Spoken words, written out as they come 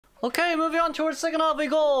Okay, moving on towards second half we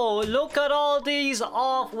go. Look at all these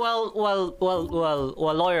off, lawyers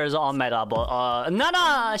on meta, but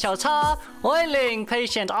Nana, Xiaocha, Oiling,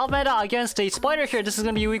 Patient, off meta against a Spider here. This is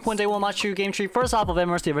gonna be week 1, day 1, match 2, game 3, first half of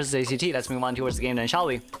MRC versus ACT. Let's move on towards the game then, shall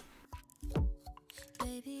we?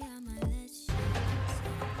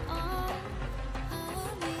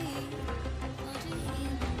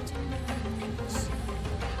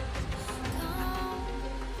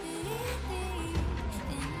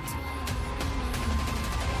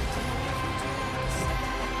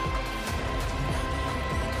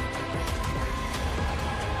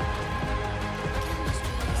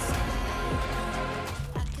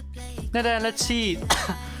 Now then, let's see.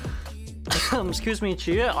 Excuse me,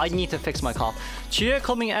 Chia. I need to fix my cough. Chia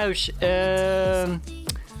coming out.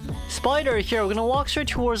 Spider here. We're gonna walk straight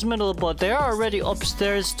towards middle, but they are already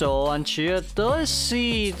upstairs though, and Chia does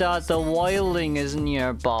see that the wildling is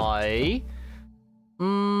nearby.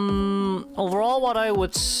 Overall, what I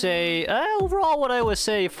would say,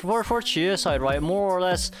 for Chia's side, right, more or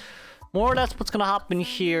less what's gonna happen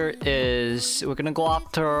here is we're gonna go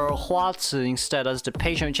after Huatzi instead as the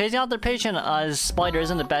patient. Chasing out the patient as Spider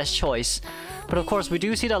isn't the best choice, but of course we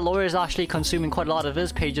do see that Lawyer is actually consuming quite a lot of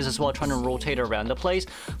his pages as well, trying to rotate around the place.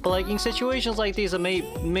 But like in situations like these, it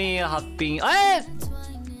may have been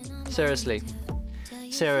seriously.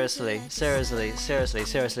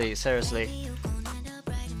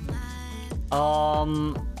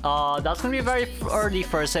 That's gonna be a very early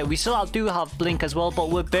first set. We still do have blink as well, but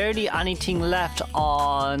with barely anything left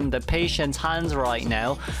on the patient's hands right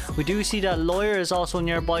now. We do see that Lawyer is also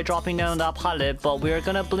nearby dropping down that pallet, but we are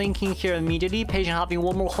gonna blink in here immediately. Patient having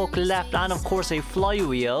one more hook left and of course a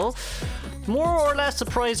flywheel. More or less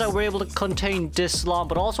surprised that we're able to contain this long,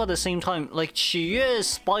 but also at the same time, like, Chia's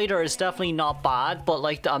Spider is definitely not bad, but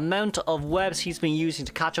like the amount of webs he's been using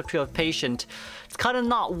to catch up to a patient, it's kind of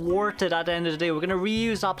not worth it at the end of the day. We're gonna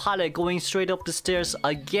reuse that pallet going straight up the stairs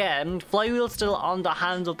again. Flywheel still on the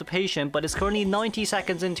hands of the patient, but it's currently 90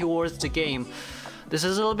 seconds in towards the game. This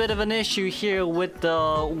is a little bit of an issue here with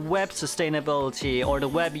the web sustainability or the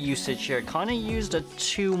web usage here. Kind of used it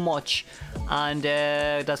too much, and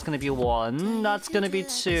that's gonna be 1. That's gonna be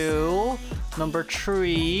 2. Number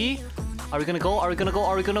 3. Are we gonna go?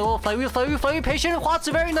 Flywheel, patient. What's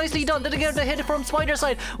very nicely done. Didn't get the hit from Spider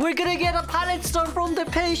side. We're gonna get a pallet stun from the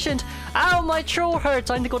patient. Ow, my throat hurts.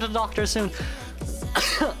 I need to go to the doctor soon.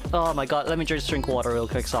 Oh my god, let me just drink water real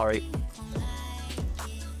quick, sorry.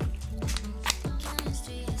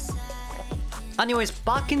 Anyways,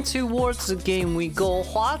 back in towards the game we go.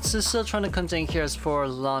 Huatz is still trying to contain here for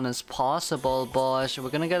as long as possible, but we're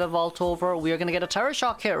gonna get a vault over. We are gonna get a terror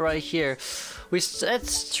shock hit right here.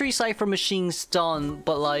 It's 3 cipher machines done,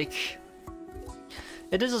 but like,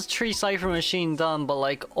 it is a 3 cipher machine done, but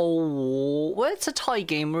like, oh, well, it's a tie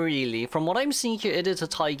game really. From what I'm seeing here, it is a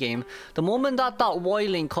tie game. The moment that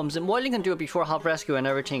wildling comes in, wildling can do it before half rescue and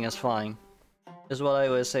everything is fine. Is what I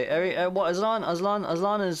would say. As long as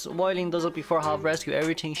wildling does it before half rescue,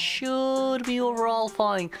 everything should be overall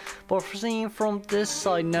fine. But we're seeing from this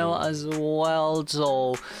side now as well,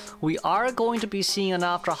 so we are going to be seeing an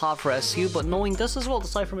after half rescue, but knowing this as well, the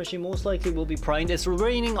cipher machine most likely will be primed. It's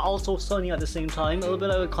raining, also sunny at the same time. A little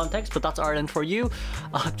bit out of context, but that's Ireland for you.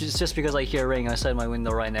 Just because I hear rain outside my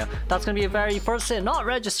window right now. That's going to be a very first hit, not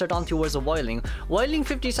registered on towards the wildling. Wildling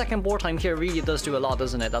 50-second board time here really does do a lot,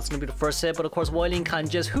 doesn't it? That's going to be the first hit, but of course wildling can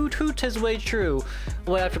just hoot his way through.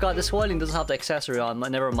 Wait, I forgot this wildling doesn't have the accessory on.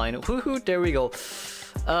 Never mind. Hoot, there we go.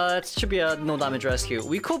 It should be a no damage rescue.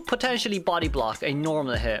 We could potentially body block a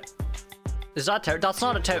normal hit. Is that that's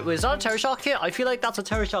not a is that a terror shock hit? I feel like that's a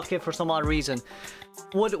terror shock hit for some odd reason.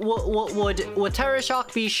 Would terror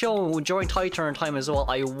shock be shown during tight turn time as well?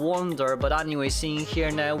 I wonder. But anyway, seeing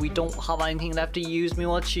here now, we don't have anything left to use.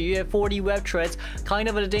 Miwachi at 40 web threads, kind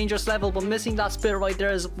of at a dangerous level, but missing that spit right there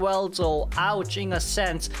as well. So ouch, in a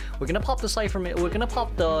sense. We're gonna pop the cipher. We're gonna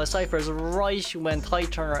pop the ciphers right when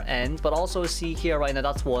tight turner ends. But also see here right now,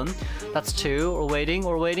 that's 1, that's 2.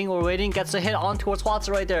 We're waiting. Gets a hit on towards Watts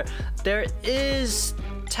right there. There is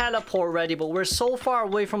teleport ready, but we're so far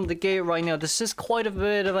away from the gate right now. This is quite a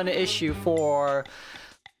bit of an issue for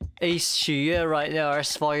Ace Chia right now, our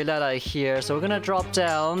Violetta here. So we're gonna drop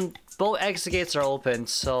down. Both exit gates are open,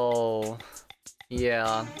 so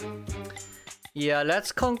yeah,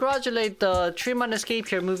 let's congratulate the 3-man escape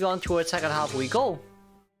here. Moving on to our second half we go.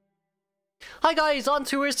 Hi guys, on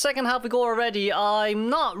to our second half we go already.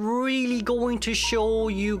 I'm not really going to show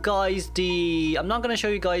you guys the... I'm not going to show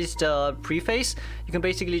you guys the preface. You can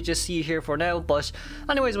basically just see here for now. But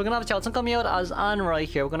anyways, we're going to have Chelton coming out as Anne right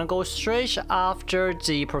here. We're going to go straight after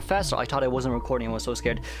the professor. I thought I wasn't recording, I was so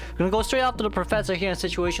scared. We're going to go straight after the professor here in a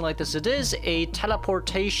situation like this. It is a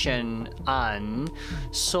teleportation Anne.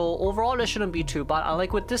 So overall it shouldn't be too bad. And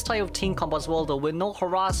like with this type of team comp as well though, with no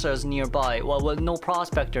harassers nearby, well with no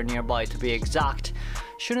prospector nearby to be exact,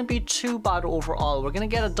 shouldn't be too bad overall. We're gonna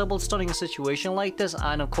get a double stunning situation like this,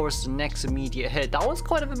 and of course the next immediate hit. That was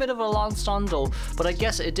quite a bit of a long stun though, but I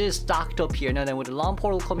guess it is stacked up here. Now then with the long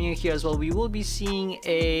portal coming in here as well, we will be seeing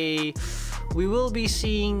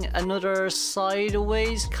another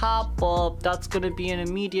sideways cap, but that's gonna be an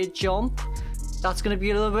immediate jump. That's gonna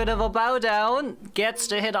be a little bit of a bow down. Gets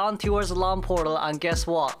the hit on towards the long portal, and guess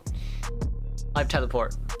what? I've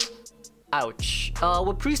teleport. Ouch.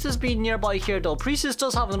 With Priestess being nearby here though, Priestess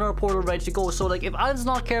does have another portal ready to go, so like if Anne's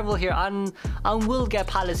not careful here, Anne will get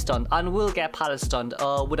pallet stunned. Anne will get pallet stunned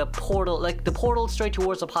with a portal, like the portal straight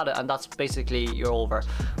towards the pallet, and that's basically you're over.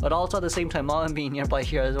 But also at the same time, Malin being nearby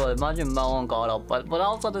here as well. Imagine Malin got up, but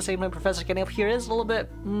also at the same time, Professor getting up here is a little bit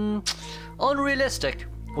unrealistic,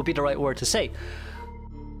 would be the right word to say.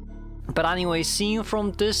 But anyway, seeing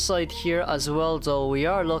from this side here as well though, we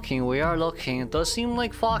are looking. It does seem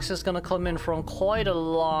like Fox is gonna come in from quite a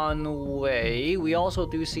long way. We also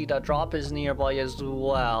do see that drop is nearby as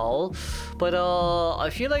well. But I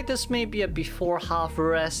feel like this may be a before half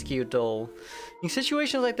rescue though. In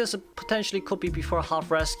situations like this, it potentially could be before half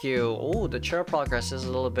rescue. Oh, the chair progress is a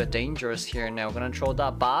little bit dangerous here now. We're gonna throw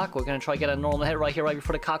that back. We're gonna try to get a normal hit right here, right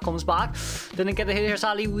before the cat comes back. Didn't get the hit here,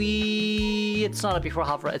 sadly. It's not a before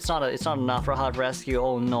half. It's not an after half rescue.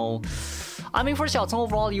 Oh no. I mean, for Xiaocong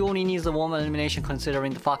overall, you only need the 1 elimination,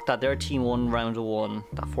 considering the fact that their team won round 1.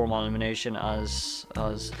 That 4-man elimination as.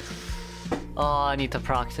 Oh, I need to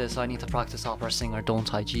practice opera singer,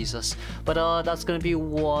 don't I, Jesus. But that's gonna be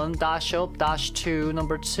 1 dash up, dash 2,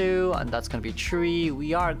 number 2, and that's gonna be 3.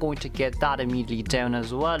 We are going to get that immediately down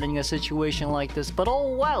as well in a situation like this. But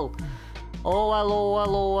oh well.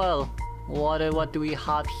 What do we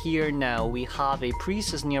have here now? We have a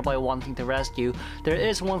Priestess nearby wanting to rescue. There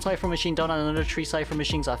is 1 Cypher machine down and another 3 Cypher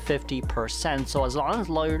machines at 50%. So as long as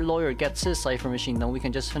Lawyer gets his Cypher machine, then we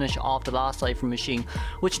can just finish off the last Cypher machine.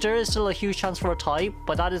 Which there is still a huge chance for a tie,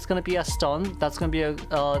 but that is going to be a stun. That's going to be a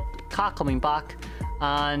cat coming back.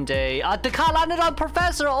 And the cat landed on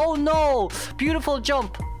Professor! Oh no! Beautiful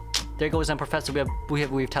jump! There goes then Professor. We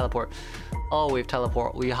have teleport. Oh, we have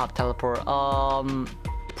teleport.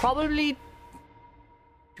 Probably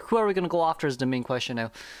who are we gonna go after is the main question now.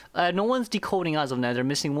 No one's decoding as of now. They're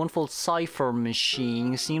missing 1 full Cypher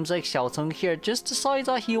machine. Seems like Xiaocong here just decides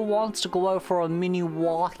that he wants to go out for a mini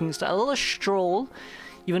walking style, a little stroll,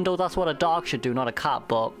 even though that's what a dog should do, not a cat.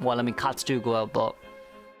 But well, I mean, cats do go out, but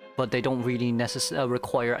they don't really necessarily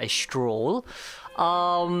require a stroll.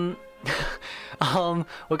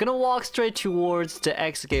 We're gonna walk straight towards the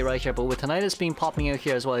exit gate right here, but with Tinnitus being popping out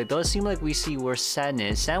here as well, it does seem like we see where Sen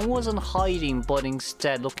is. Sen wasn't hiding, but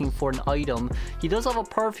instead looking for an item. He does have a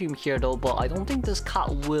perfume here though, but I don't think this cat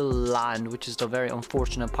will land, which is the very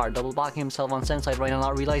unfortunate part. Double backing himself on Sen's side right now,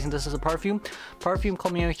 not realizing this is a perfume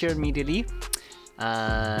coming out here immediately.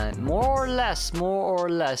 And more or less,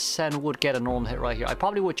 Sen would get a normal hit right here. I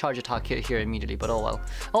probably would charge attack here immediately, but oh well.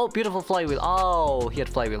 Oh, beautiful flywheel. Oh, he had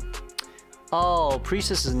flywheel. Oh,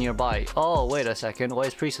 Priestess is nearby. Oh, wait a second. Why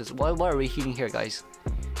is Priestess? Why are we healing here, guys?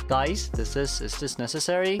 Guys, is this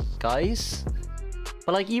necessary? Guys?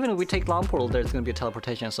 But like, even if we take long portal, there's gonna be a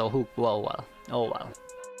teleportation, so who? Oh well.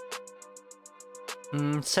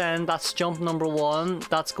 Sen, that's jump number 1.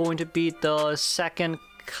 That's going to be the second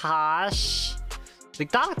cash.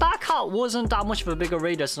 Like that cat wasn't that much of a bigger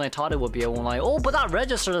radius than I thought it would be, I won't lie. Oh, but that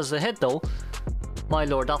registered as a hit though. My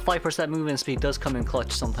lord, that 5% movement speed does come in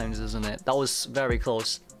clutch sometimes, isn't it? That was very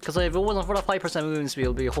close. Because if it wasn't for that 5% movement speed, it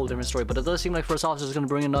would be a whole different story. But it does seem like First Officer is going to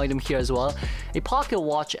bring an item here as well. A pocket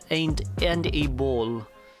watch and a bowl.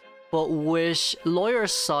 But with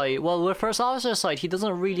Lawyer's side, well, with First Officer's side, he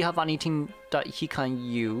doesn't really have anything that he can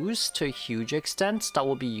use to a huge extent that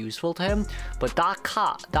would be useful to him. But that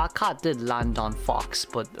cat did land on Fox.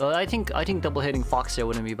 But I think double hitting Fox here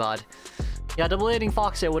wouldn't be bad. Yeah, double hitting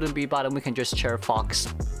Fox here wouldn't be bad, and we can just chair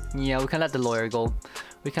Fox. Yeah, we can let the Lawyer go.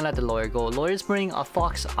 Lawyer's bringing a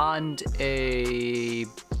Fox and a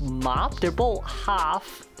map. They're both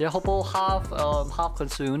half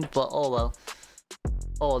consumed, but oh well.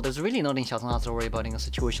 Oh, there's really nothing Xiaocong has to worry about in a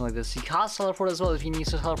situation like this. He has teleport as well if he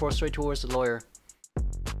needs to teleport straight towards the Lawyer.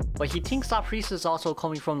 But he thinks that Priestess is also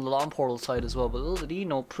coming from the long portal side as well. But little did he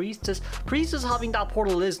know, Priestess having that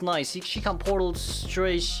portal is nice. She can portal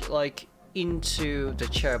straight like into the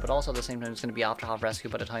chair, but also at the same time it's going to be after half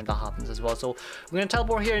rescue by the time that happens as well. So we're going to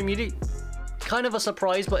teleport here immediately. Kind of a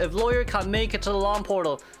surprise, but if Lawyer can make it to the long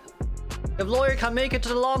portal,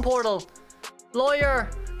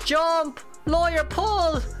 Lawyer, jump! Lawyer,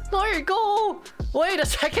 pull! Lawyer, go! Wait a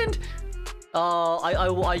second!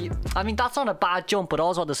 I mean, that's not a bad jump, but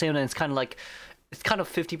also at the same time, it's kind of like, it's kind of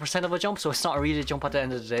 50% of a jump, so it's not really a jump at the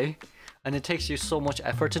end of the day. And it takes you so much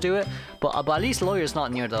effort to do it. But at least Lawyer's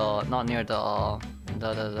not near the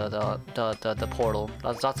portal.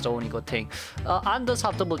 That's the only good thing. And does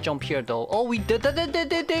have double jump here though. Oh, we did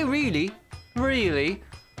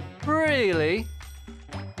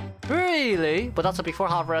really? But that's a before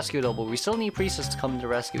half rescue though, but we still need Priestess to come to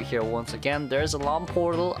rescue here once again. There's a long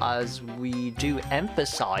portal as we do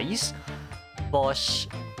emphasize, but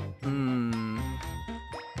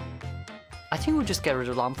I think we'll just get rid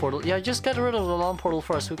of the long portal. Yeah, just get rid of the long portal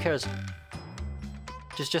first, who cares?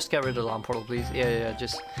 Just get rid of the long portal, please. Yeah,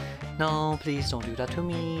 just... No, please don't do that to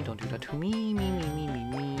me. Don't do that to me.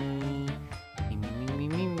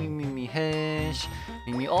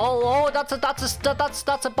 Oh, that's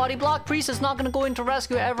a body block. Priest is not gonna go into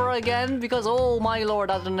rescue ever again because oh my lord,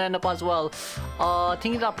 that didn't end up as well.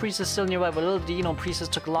 Thinking that Priest is still nearby, but little do you know, Priestess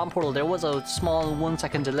took a long portal. There was a small 1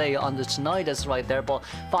 second delay on the Tinnitus right there, but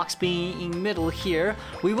Fox being in middle here,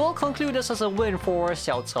 we will conclude this as a win for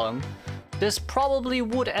Xiaoceng. This probably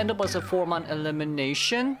would end up as a 4-man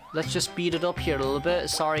elimination. Let's just speed it up here a little bit.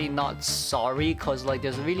 Sorry, not sorry, because like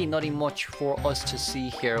there's really nothing much for us to see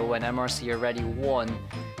here when MRC already won.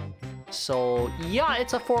 So yeah,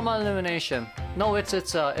 it's a 4-man elimination. No, it's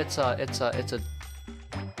a.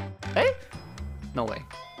 Hey? No way.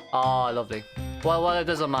 Ah, lovely. Well, it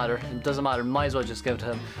doesn't matter. It doesn't matter. Might as well just give it to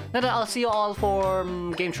him. Then I'll see you all for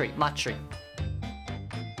game 3, match 3.